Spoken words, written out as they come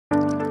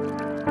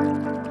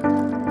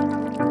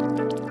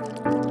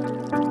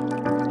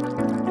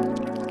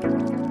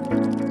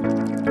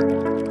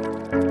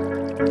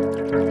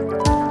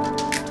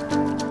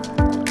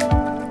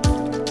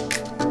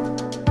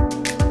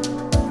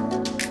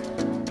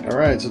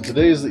Alright, so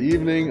today is the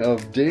evening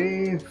of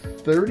day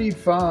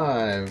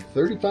 35.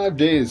 35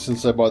 days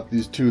since I bought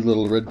these two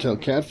little red-tailed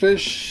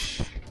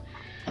catfish.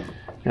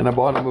 And I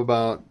bought them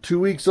about 2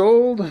 weeks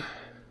old.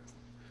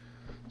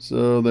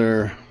 So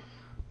they're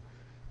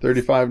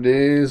 35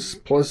 days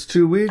plus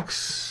 2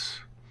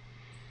 weeks.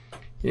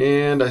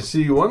 And I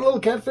see one little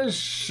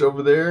catfish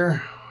over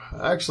there.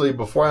 Actually,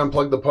 before I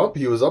unplugged the pump,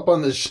 he was up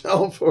on the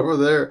shelf over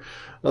there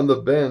on the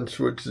bench,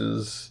 which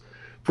is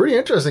pretty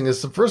interesting.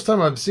 It's the first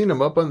time I've seen him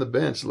up on the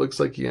bench. It looks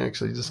like he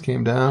actually just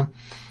came down.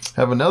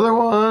 Have another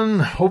one,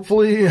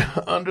 hopefully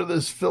under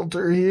this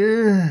filter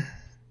here.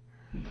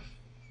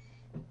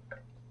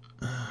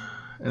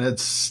 And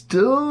it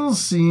still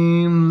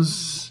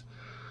seems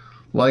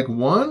like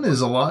one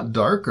is a lot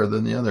darker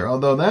than the other.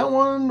 Although that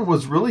one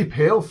was really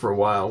pale for a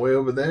while, way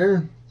over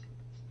there.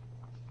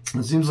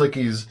 It seems like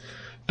he's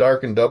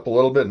darkened up a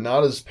little bit,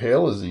 not as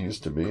pale as he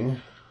used to be.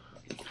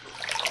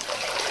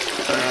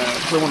 Alright,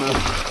 so I'm gonna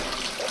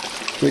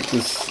take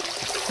this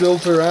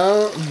filter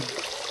out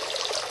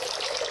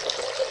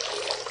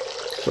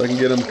so I can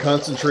get him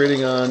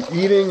concentrating on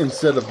eating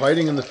instead of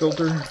hiding in the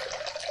filter.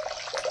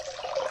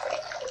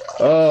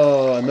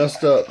 Oh, I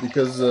messed up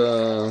because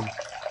I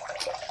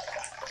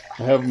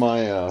have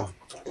my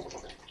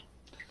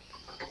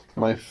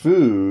my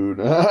food.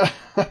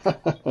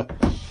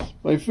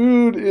 My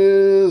food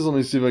is, let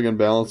me see if I can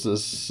balance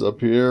this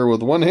up here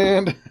with one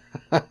hand.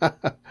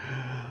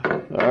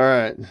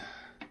 Alright.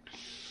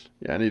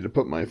 Yeah, I need to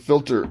put my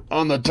filter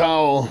on the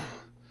towel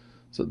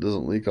so it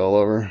doesn't leak all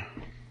over.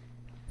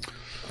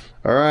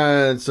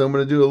 Alright, so I'm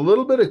going to do a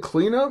little bit of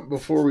cleanup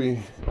before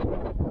we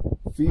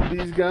feed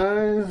these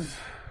guys.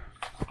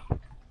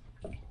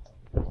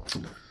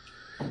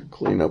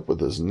 Clean up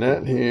with this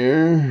net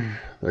here.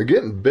 They're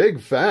getting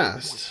big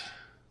fast.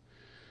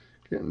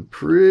 Getting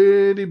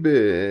pretty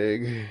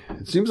big.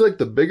 It seems like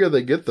the bigger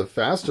they get, the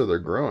faster they're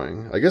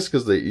growing. I guess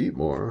because they eat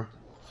more.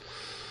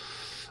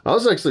 I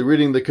was actually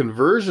reading the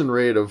conversion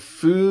rate of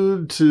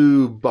food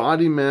to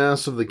body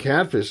mass of the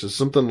catfish is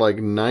something like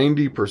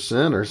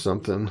 90% or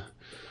something,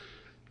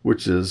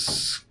 which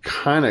is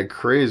kind of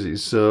crazy.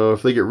 So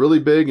if they get really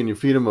big and you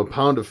feed them a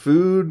pound of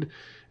food,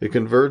 it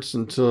converts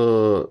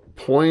into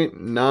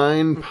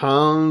 0.9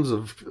 pounds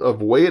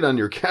of weight on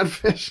your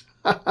catfish.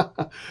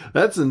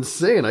 That's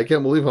insane. I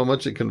can't believe how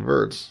much it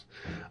converts.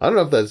 I don't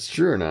know if that's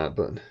true or not,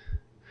 but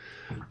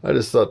I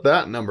just thought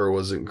that number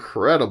was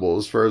incredible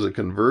as far as a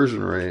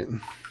conversion rate.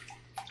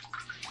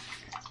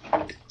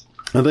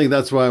 I think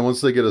that's why once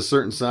they get a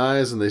certain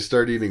size and they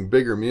start eating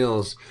bigger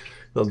meals,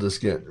 they'll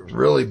just get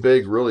really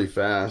big really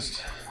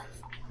fast.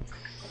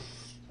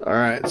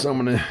 Alright, so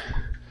I'm going to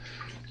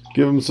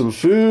give them some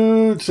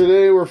food.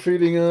 Today we're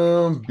feeding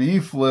them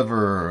beef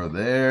liver.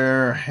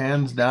 They're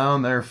hands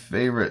down their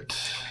favorite.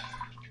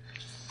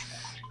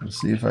 Let's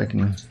see if I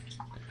can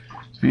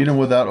feed them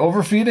without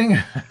overfeeding.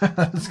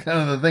 That's kind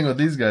of the thing with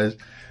these guys.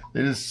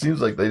 They just seems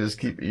like they just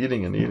keep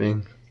eating and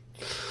eating.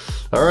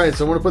 All right,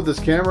 so I'm gonna put this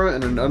camera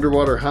in an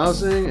underwater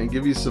housing and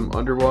give you some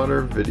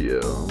underwater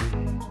video.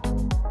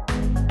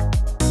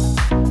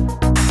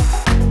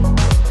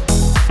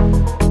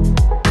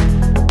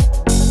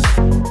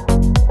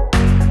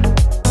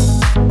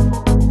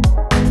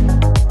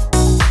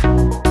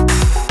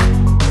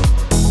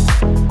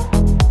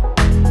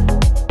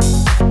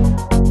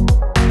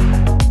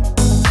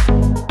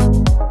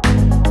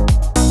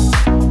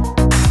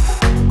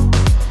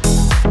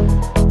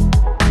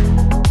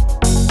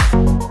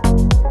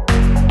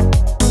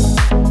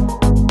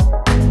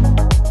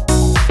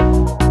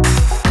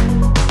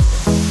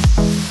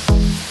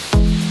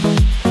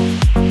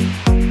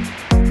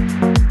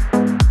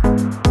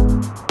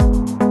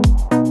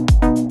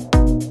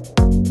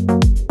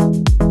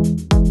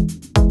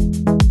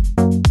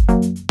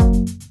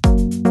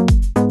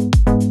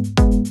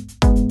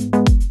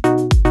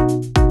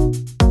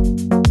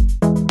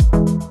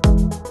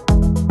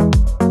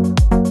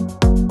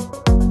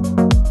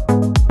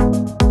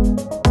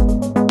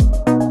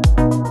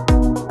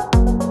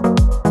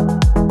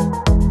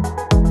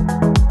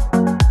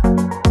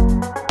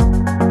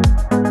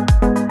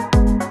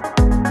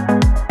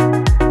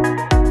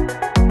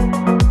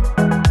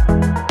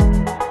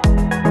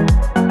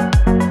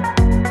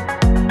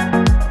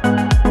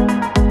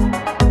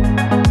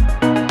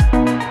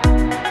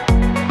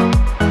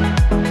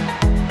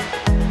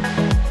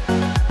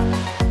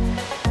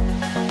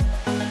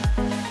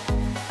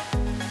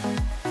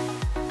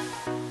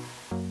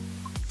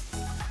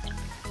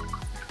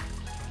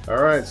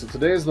 Alright, so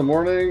today is the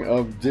morning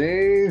of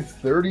day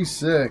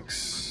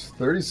 36.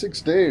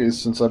 36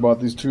 days since I bought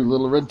these two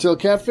little red-tailed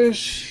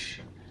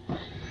catfish.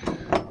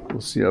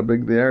 We'll see how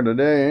big they are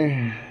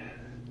today.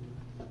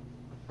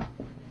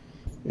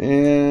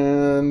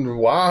 And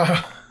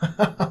wow,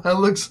 it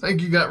looks like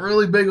he got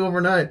really big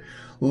overnight.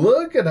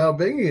 Look at how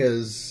big he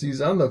is. He's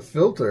on the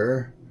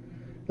filter.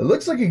 It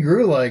looks like he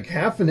grew like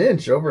half an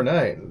inch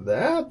overnight.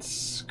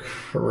 That's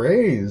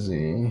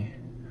crazy.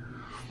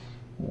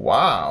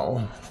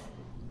 Wow.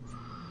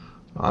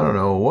 I don't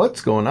know what's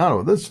going on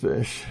with this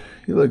fish.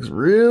 He looks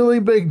really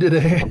big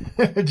today,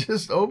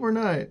 just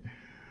overnight.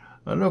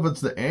 I don't know if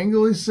it's the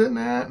angle he's sitting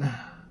at.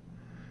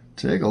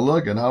 Take a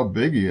look at how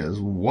big he is.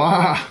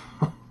 Wow.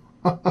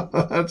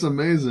 That's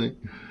amazing.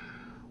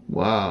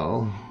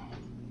 Wow.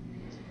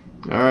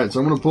 All right, so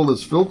I'm gonna pull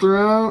this filter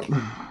out.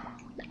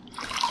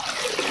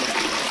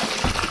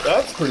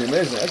 That's pretty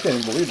amazing. I can't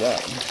even believe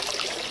that.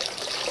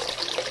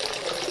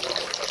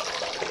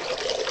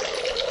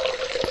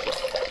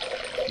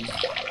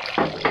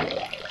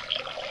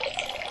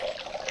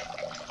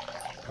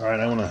 All right,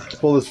 I'm gonna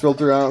pull this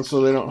filter out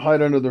so they don't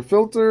hide under their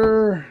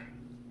filter,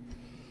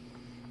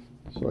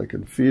 so I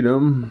can feed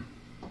them.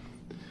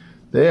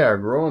 They are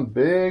growing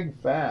big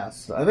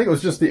fast. I think it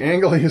was just the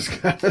angle he was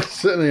kind of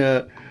sitting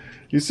at.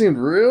 He seemed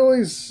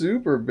really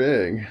super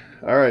big.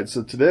 All right,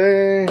 so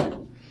today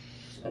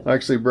I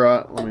actually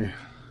brought,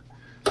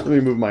 let me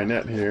move my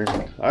net here.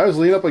 I always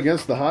lean up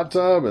against the hot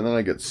tub and then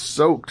I get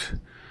soaked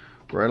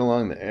right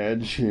along the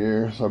edge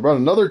here. So I brought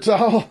another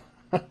towel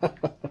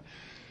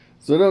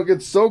so I don't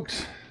get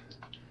soaked.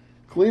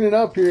 Clean it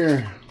up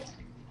here.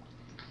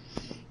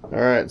 All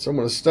right, so I'm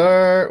gonna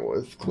start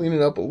with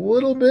cleaning up a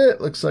little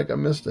bit. Looks like I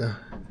missed a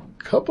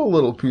couple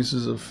little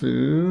pieces of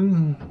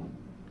food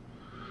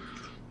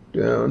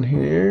down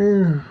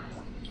here.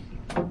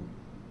 I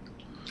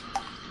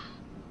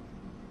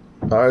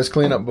always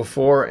clean up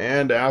before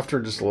and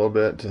after just a little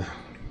bit to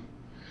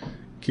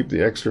keep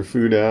the extra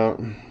food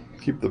out,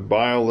 keep the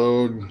bile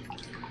load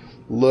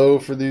low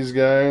for these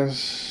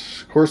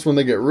guys. Of course, when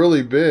they get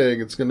really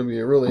big, it's gonna be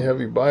a really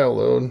heavy bile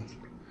load.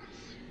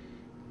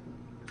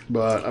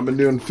 But I've been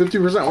doing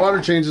 50%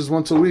 water changes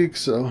once a week,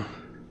 so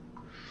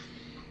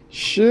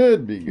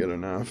should be good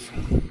enough.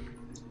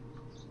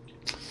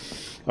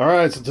 All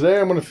right, so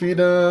today I'm gonna feed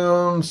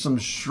them some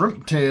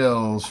shrimp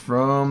tails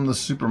from the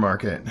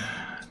supermarket.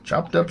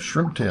 Chopped up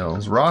shrimp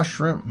tails, raw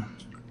shrimp.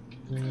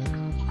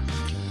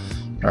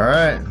 All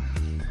right.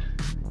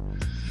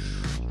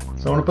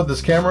 So I'm gonna put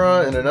this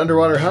camera in an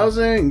underwater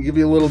housing and give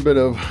you a little bit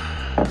of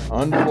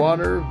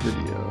underwater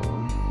video.